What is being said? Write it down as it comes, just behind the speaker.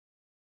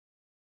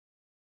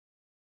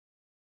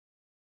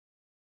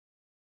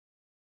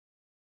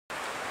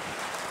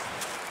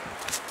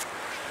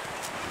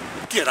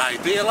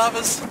G'day beer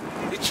lovers,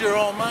 it's your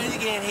old mate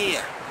again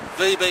here,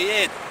 VB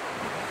Ed.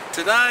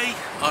 Today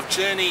I've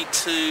journeyed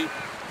to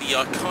the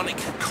iconic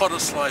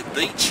Cottesloe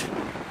Beach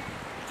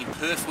in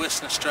Perth,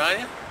 Western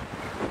Australia.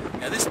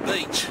 Now this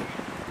beach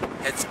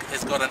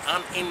has got an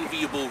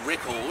unenviable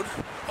record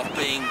of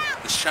being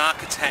the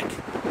shark attack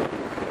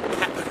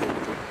capital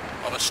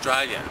of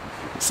Australia.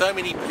 So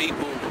many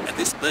people at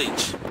this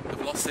beach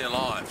have lost their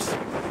lives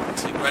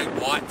to great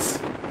whites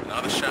and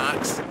other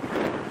sharks.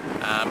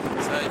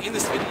 So in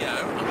this video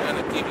I'm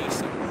going to give you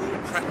some real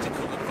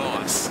practical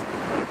advice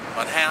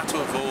on how to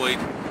avoid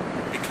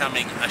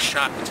becoming a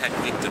shark attack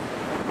victim.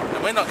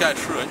 And when I go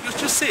through it, you'll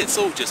just see it's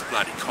all just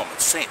bloody common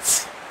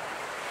sense.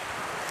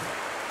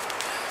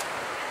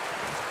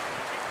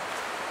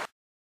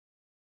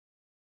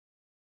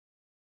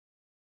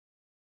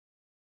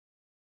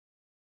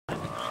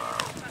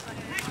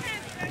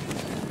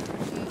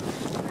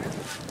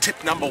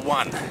 Tip number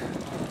one,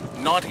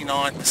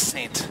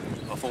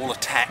 99% of all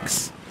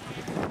attacks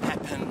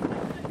happen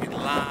in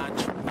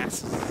large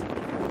masses of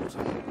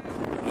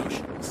water,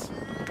 oceans.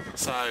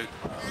 So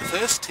the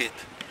first tip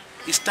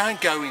is don't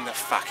go in the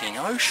fucking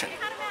ocean.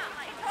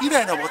 You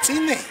don't know what's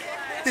in there.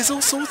 There's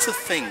all sorts of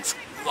things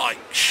like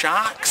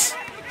sharks,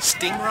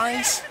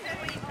 stingrays,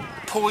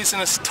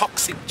 poisonous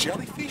toxic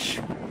jellyfish.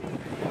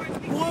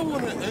 Why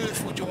on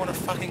earth would you want to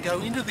fucking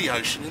go into the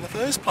ocean in the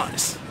first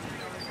place?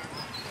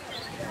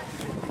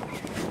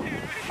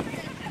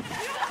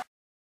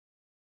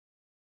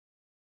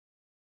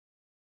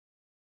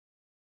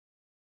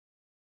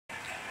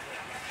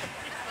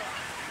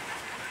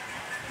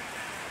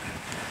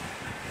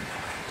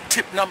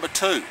 Tip number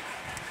two,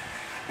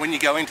 when you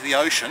go into the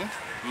ocean,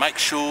 make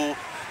sure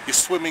you're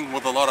swimming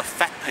with a lot of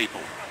fat people.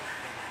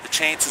 The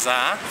chances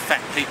are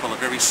fat people are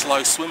very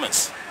slow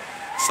swimmers.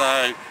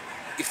 So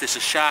if there's a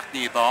shark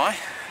nearby,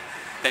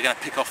 they're going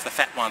to pick off the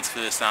fat ones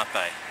first, aren't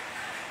they?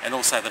 And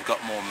also they've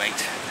got more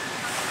meat.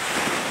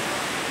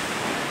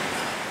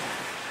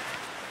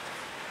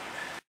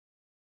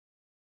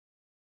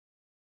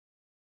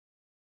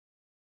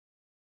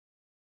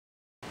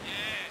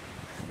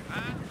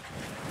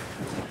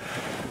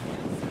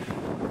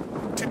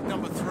 Tip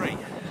number three,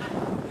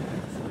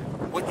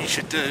 what you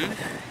should do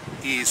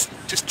is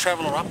just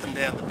travel up and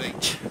down the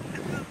beach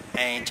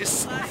and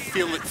just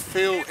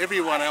fill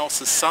everyone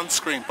else's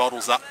sunscreen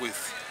bottles up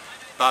with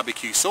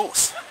barbecue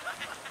sauce.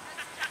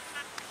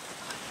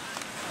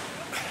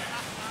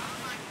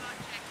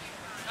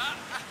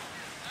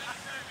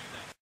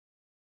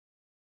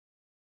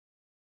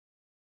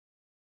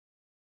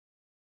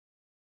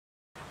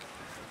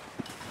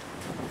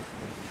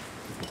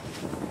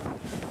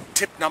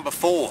 Tip number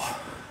four,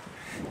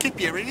 keep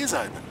your ears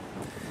open.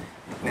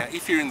 Now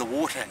if you're in the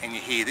water and you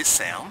hear this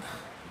sound,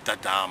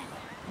 da-dum,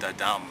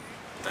 da-dum,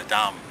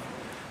 da-dum,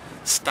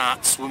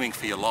 start swimming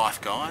for your life,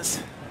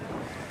 guys.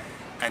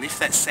 And if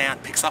that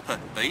sound picks up a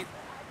beat,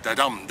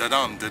 da-dum,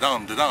 da-dum,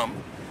 da-dum,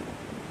 da-dum,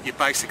 you're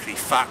basically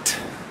fucked.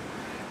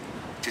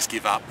 Just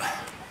give up.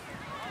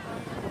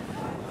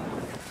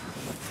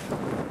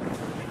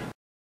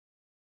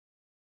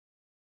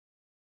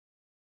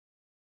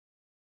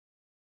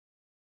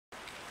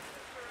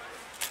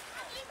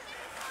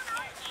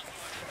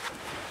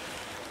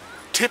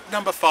 Tip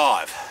number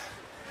five,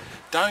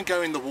 don't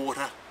go in the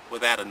water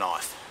without a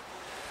knife.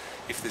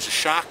 If there's a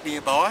shark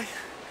nearby,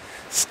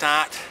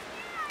 start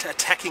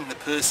attacking the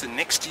person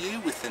next to you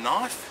with the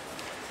knife,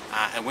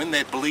 and when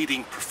they're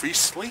bleeding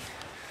profusely,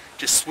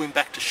 just swim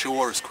back to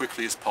shore as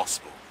quickly as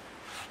possible.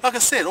 Like I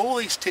said, all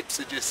these tips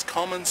are just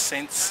common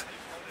sense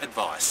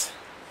advice.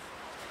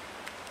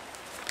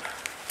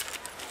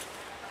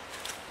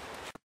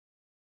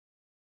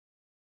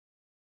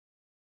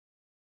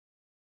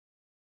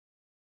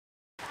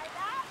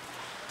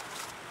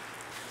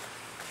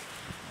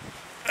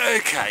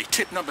 Okay,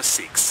 tip number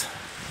six.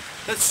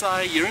 Let's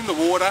say you're in the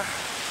water,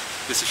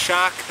 there's a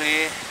shark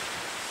there,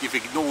 you've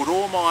ignored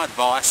all my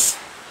advice.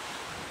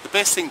 The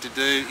best thing to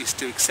do is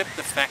to accept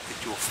the fact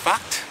that you're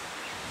fucked.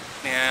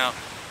 Now,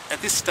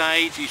 at this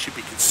stage you should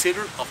be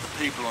considerate of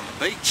the people on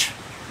the beach.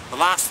 The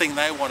last thing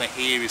they want to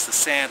hear is the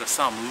sound of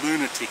some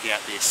lunatic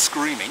out there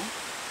screaming.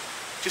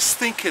 Just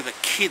think of the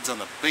kids on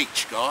the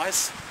beach,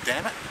 guys.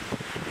 Damn it.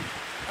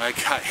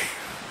 Okay.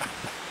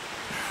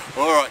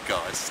 Alright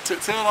guys,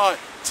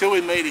 till we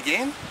meet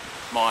again,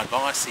 my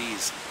advice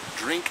is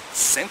drink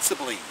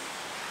sensibly.